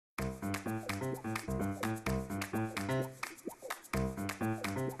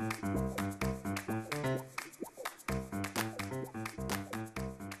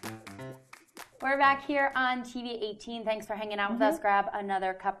We're back here on TV 18. Thanks for hanging out with us. Grab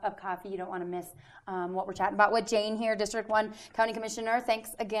another cup of coffee. You don't want to miss what we're chatting about with Jane here, District 1 County Commissioner.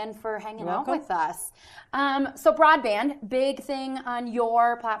 Thanks again for hanging out with us. So broadband, big thing on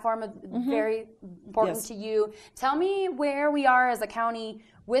your platform, very important to you. Tell me where we are as a county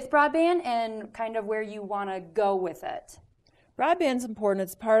with broadband and kind of where you want to go with it. Broadband's important.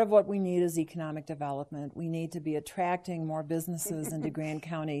 It's part of what we need as economic development. We need to be attracting more businesses into Grand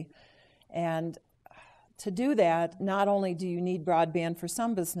County. And to do that, not only do you need broadband for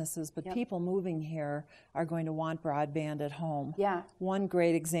some businesses, but people moving here are going to want broadband at home. Yeah. One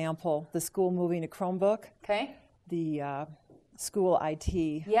great example, the school moving to Chromebook. Okay. The school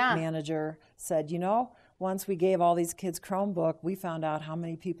IT manager said, you know, once we gave all these kids Chromebook, we found out how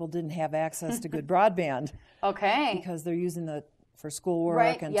many people didn't have access to good broadband. Okay. Because they're using it for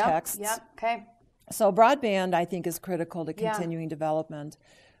schoolwork and texts. Okay. So broadband, I think, is critical to continuing development.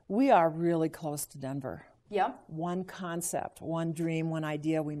 We are really close to Denver. One concept, one dream, one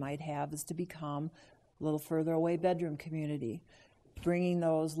idea we might have is to become a little further away bedroom community, bringing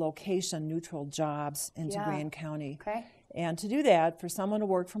those location-neutral jobs into Grand County. Okay. And to do that, for someone to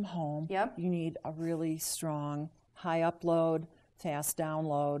work from home, you need a really strong, high upload, fast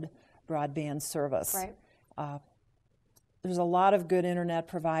download broadband service. Right. There's a lot of good internet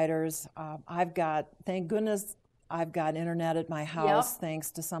providers. Thank goodness, I've got internet at my house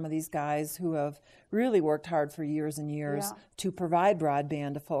thanks to some of these guys who have really worked hard for years and years to provide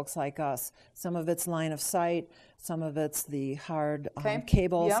broadband to folks like us. Some of it's line of sight, some of it's the hard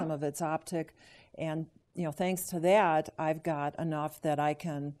cable, some of it's optic. And you know, thanks to that, I've got enough that I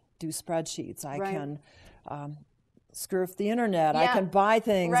can do spreadsheets. I can surf the internet. I can buy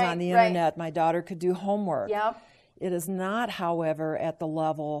things on the internet. My daughter could do homework. It is not, however, at the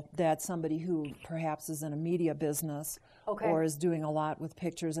level that somebody who perhaps is in a media business or is doing a lot with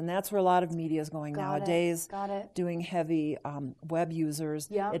pictures, and that's where a lot of media is going nowadays, doing heavy web users.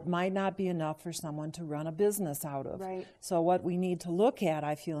 It might not be enough for someone to run a business out of. So what we need to look at,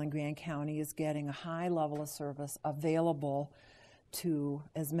 I feel, in Grand County is getting a high level of service available to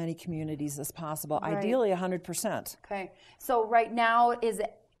as many communities as possible, ideally 100%. Okay, so right now, is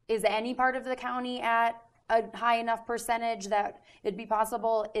any part of the county at a high enough percentage that it'd be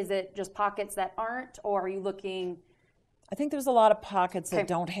possible? Is it just pockets that aren't, or are you looking? I think there's a lot of pockets that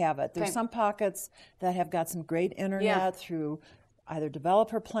don't have it. There's some pockets that have got some great internet through either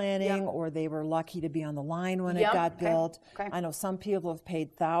developer planning or they were lucky to be on the line when it got built. I know some people have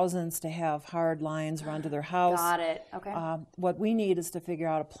paid thousands to have hard lines run to their house. Got it. Okay. What we need is to figure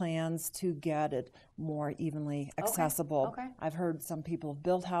out plans to get it more evenly accessible. I've heard some people have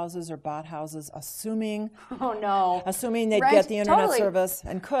built houses or bought houses assuming they'd get the internet service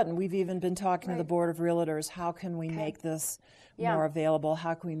and couldn't. We've even been talking to the Board of Realtors, how can we make this more available?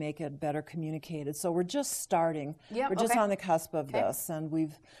 How can we make it better communicated? So we're just starting. We're just on the cusp of this, and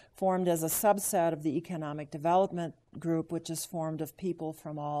we've formed as a subset of the Economic Development Group, which is formed of people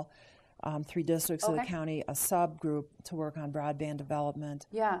from all 3 districts of the county, a subgroup to work on broadband development.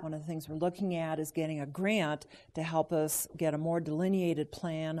 One of the things we're looking at is getting a grant to help us get a more delineated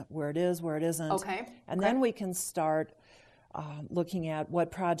plan, where it is, where it isn't. And then we can start looking at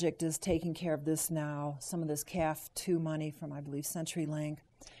what project is taking care of this now, some of this CAF 2 money from, I believe, CenturyLink.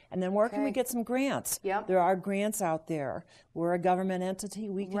 And then where can we get some grants? There are grants out there. We're a government entity.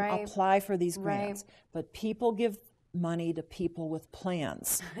 We can apply for these grants. But people give money to people with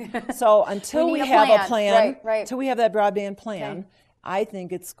plans. So until we have a plan, until we have that broadband plan, I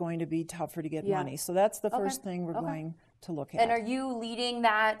think it's going to be tougher to get money. So that's the first thing we're going to look at. And are you leading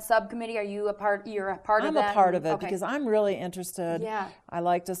that subcommittee? Are you a part? You're a part of that? I'm a part of it because I'm really interested. I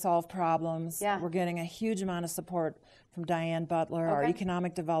like to solve problems. We're getting a huge amount of support from Diane Butler, our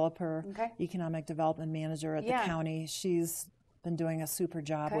economic developer, economic development manager at the county. She's been doing a super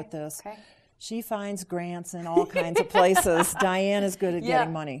job with this. She finds grants in all kinds of places. Diane is good at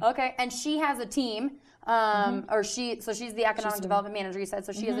getting money. And she has a team, so she's the economic development manager, you said,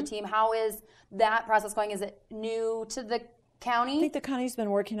 so she has a team. How is that process going? Is it new to the county? I think the county's been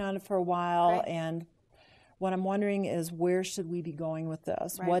working on it for a while, and what I'm wondering is where should we be going with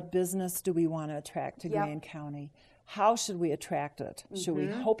this? What business do we want to attract to Grand County? How should we attract it? Should we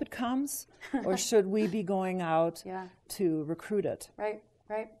hope it comes, or should we be going out to recruit it?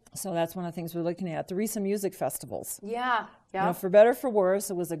 So that's one of the things we're looking at. The recent music festivals. You know, for better or for worse,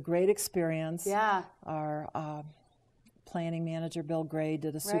 it was a great experience. Our planning manager, Bill Gray,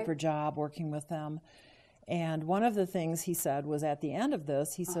 did a super job working with them. And one of the things he said was at the end of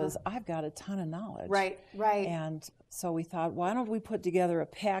this, he says, I've got a ton of knowledge. Right. And so we thought, why don't we put together a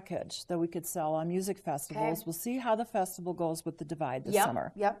package that we could sell on music festivals? We'll see how the festival goes with the Divide this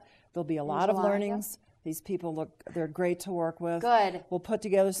summer. There'll be a lot of learnings. These people they're great to work with. Good. We'll put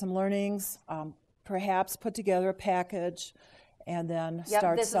together some learnings, perhaps put together a package, and then start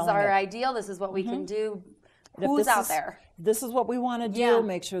selling it. This is our ideal. This is what we can do. Who's out there? This is what we want to do.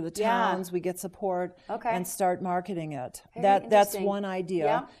 Make sure the towns, we get support, and start marketing it. That's one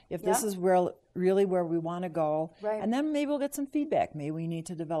idea. If this is really where we want to go, and then maybe we'll get some feedback. Maybe we need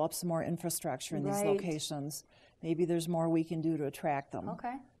to develop some more infrastructure in these locations. Maybe there's more we can do to attract them.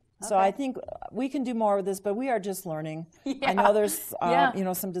 So I think we can do more with this, but we are just learning. I know there's,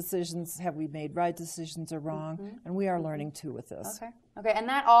 some decisions, have we made right decisions or wrong, and we are learning too with this. Okay, and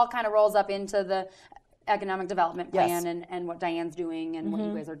that all kind of rolls up into the economic development plan and what Diane's doing and what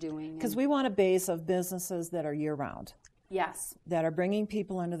you guys are doing. Because we want a base of businesses that are year-round. Yes. That are bringing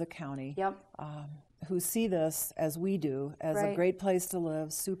people into the county. Who see this as we do, as a great place to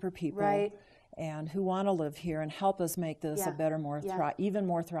live, super people. And who want to live here and help us make this a better, even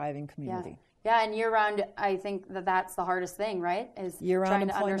more thriving community. And year-round, I think that's the hardest thing, right? Is year-round trying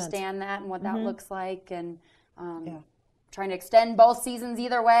to employment. Understand that and what that looks like, and trying to extend both seasons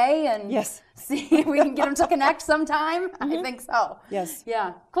either way, and see if we can get them to connect sometime. I think so.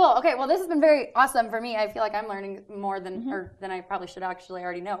 Yeah. Cool. Okay. Well, this has been very awesome for me. I feel like I'm learning more than I probably should actually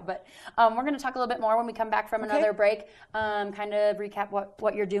already know. But we're going to talk a little bit more when we come back from another break. Kind of recap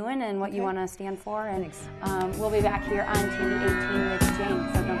what you're doing and what you want to stand for. And we'll be back here on TV 18 with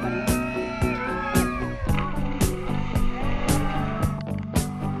Jane. So don't go anywhere.